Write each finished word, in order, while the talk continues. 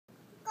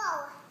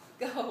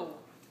Go.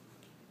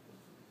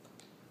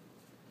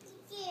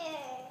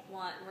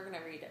 We're going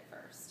to read it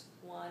first.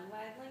 One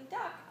waggling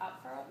duck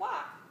out for a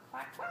walk.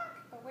 Quack, quack.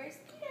 But where's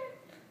Peter?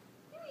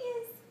 Here he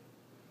is.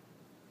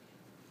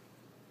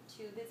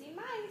 Two busy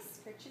mice,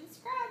 scritch and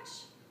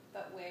scratch.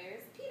 But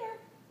where's Peter?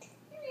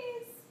 Here he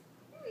is.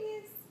 Here he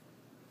is.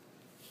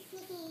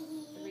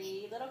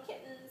 Three little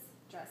kittens,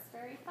 dressed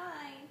very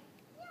fine.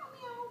 Meow,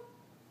 meow.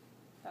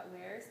 But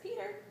where's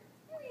Peter?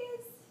 Here he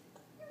is.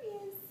 Here he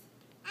is.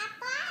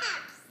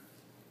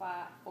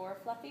 Four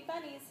fluffy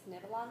bunnies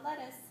nibble on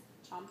lettuce.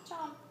 Chomp,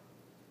 chomp.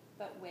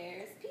 But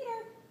where's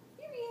Peter?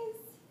 Here he is.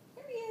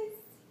 Here he is.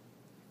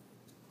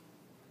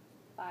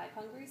 Five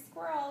hungry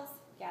squirrels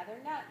gather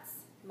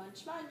nuts.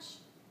 Munch, munch.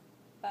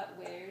 But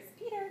where's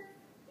Peter?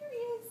 Here he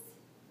is.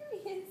 Here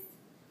he is.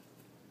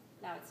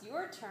 Now it's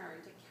your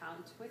turn to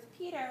count with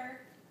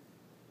Peter.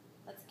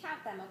 Let's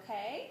count them,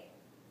 okay?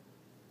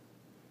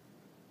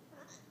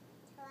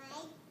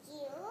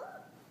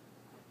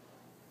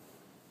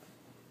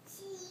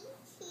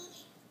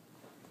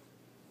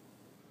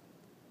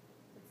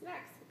 What's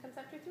next? What comes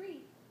after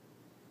 3?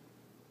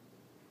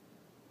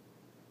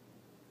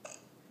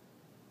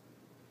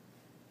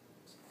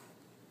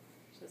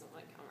 She doesn't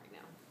want to count right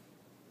now.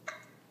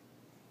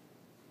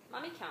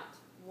 Mommy, count.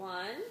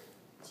 1,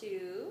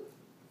 2,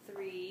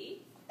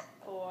 3,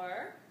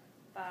 4,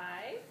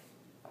 5,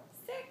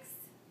 6,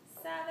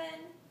 7,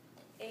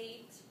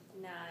 8,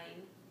 9,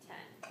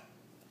 10.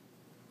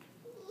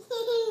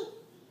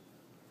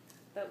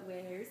 But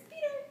where's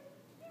Peter?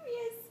 Here he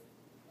is.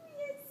 Here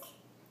he is.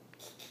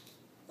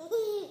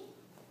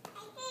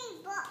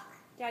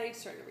 Daddy's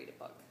starting to read a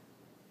book.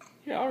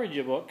 Yeah, I'll read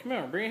you a book. Come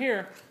on, bring it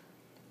here.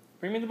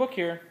 Bring me the book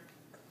here.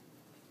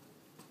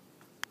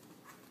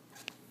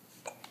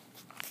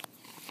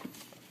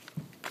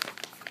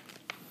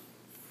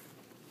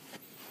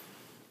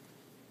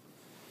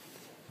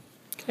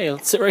 Okay,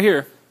 let's sit right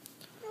here.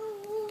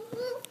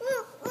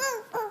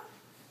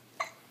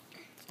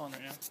 It's on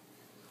there now.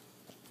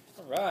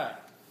 All right.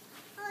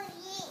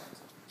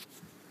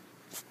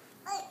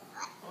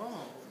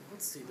 Oh,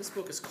 let's see. This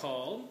book is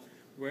called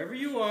Wherever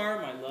You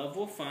Are, My Love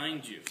Will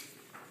Find You.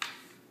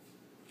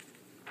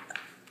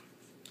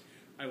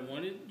 I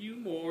wanted you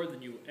more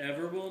than you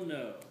ever will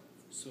know,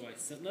 so I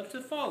sent love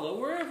to follow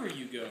wherever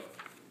you go.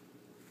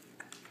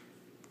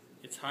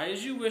 It's high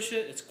as you wish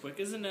it, it's quick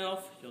as an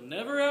elf, you'll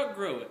never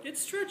outgrow it, it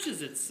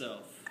stretches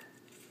itself.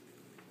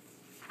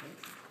 Okay.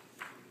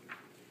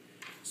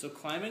 So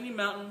climb any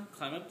mountain,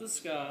 climb up the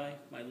sky,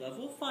 my love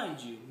will find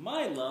you,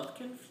 my love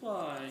can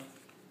fly.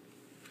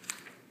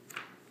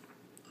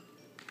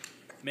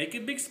 Make a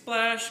big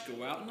splash,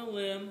 go out on a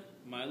limb,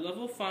 my love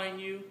will find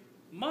you,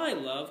 my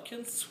love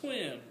can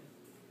swim.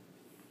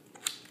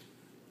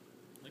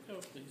 Let go,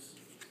 please.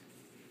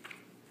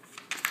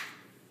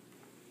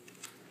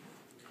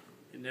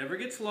 It never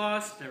gets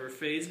lost, never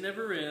fades,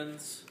 never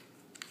ends.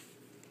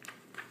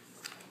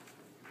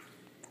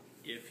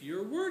 If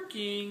you're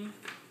working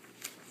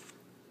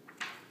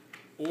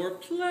or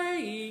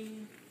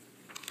playing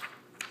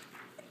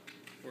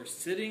or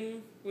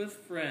sitting with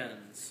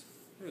friends.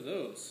 What are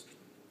those?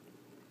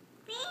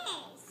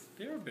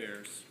 They're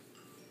bears.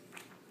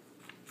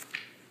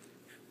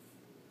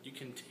 You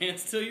can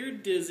dance till you're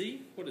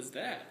dizzy. What is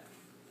that?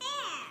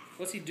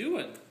 What's he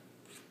doing?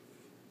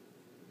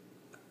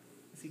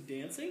 Is he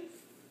dancing?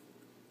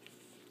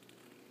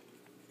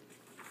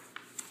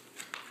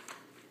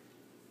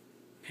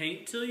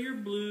 Paint till you're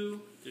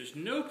blue. There's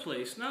no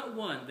place, not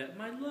one, that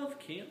my love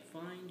can't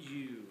find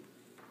you.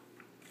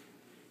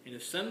 And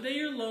if someday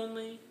you're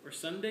lonely, or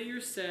someday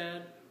you're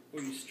sad, or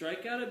you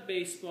strike out at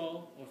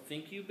baseball, or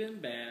think you've been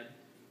bad,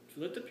 if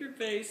you lift up your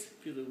face,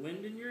 feel the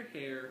wind in your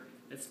hair,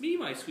 that's me,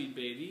 my sweet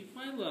baby,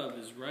 my love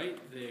is right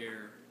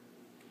there.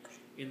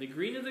 In the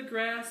green of the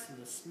grass, in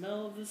the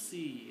smell of the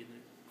sea, in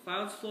the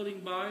clouds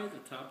floating by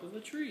the top of a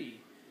tree,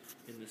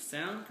 in the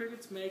sound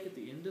crickets make at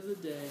the end of the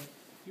day,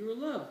 you are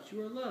loved,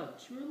 you are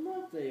loved, you are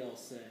loved, they all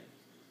say.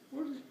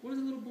 What is the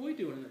little boy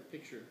doing in that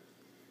picture?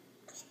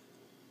 What's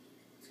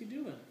he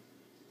doing?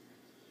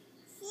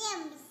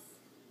 Sims.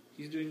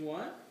 He's doing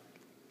what?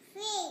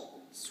 Swing.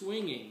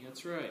 Swinging,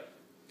 that's right.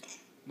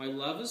 My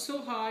love is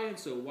so high and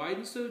so wide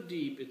and so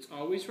deep, it's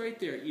always right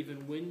there,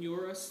 even when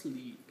you're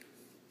asleep.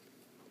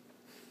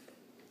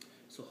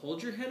 So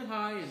hold your head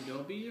high and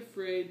don't be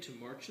afraid to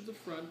march to the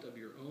front of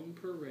your own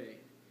parade.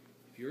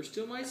 If you're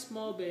still my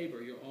small babe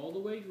or you're all the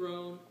way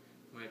grown,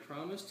 my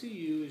promise to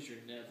you is you're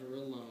never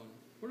alone.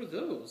 What are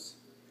those?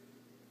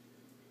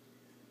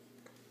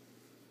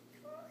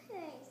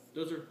 Tortoise.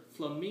 Those are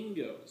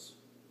flamingos.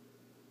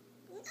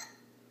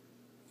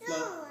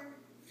 No.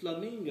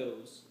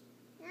 Flamingos.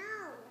 No.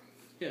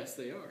 Yes,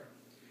 they are.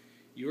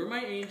 You are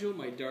my angel,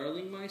 my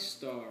darling, my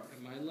star,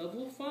 and my love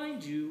will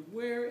find you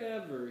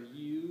wherever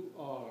you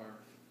are.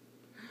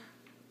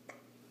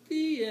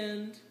 The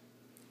end.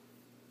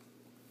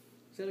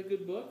 Is that a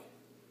good book?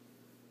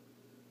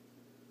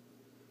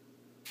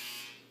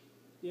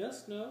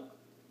 Yes? No?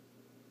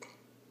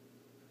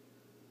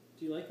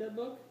 Do you like that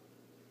book?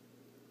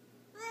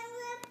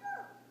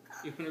 I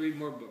You want to read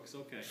more books?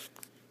 Okay.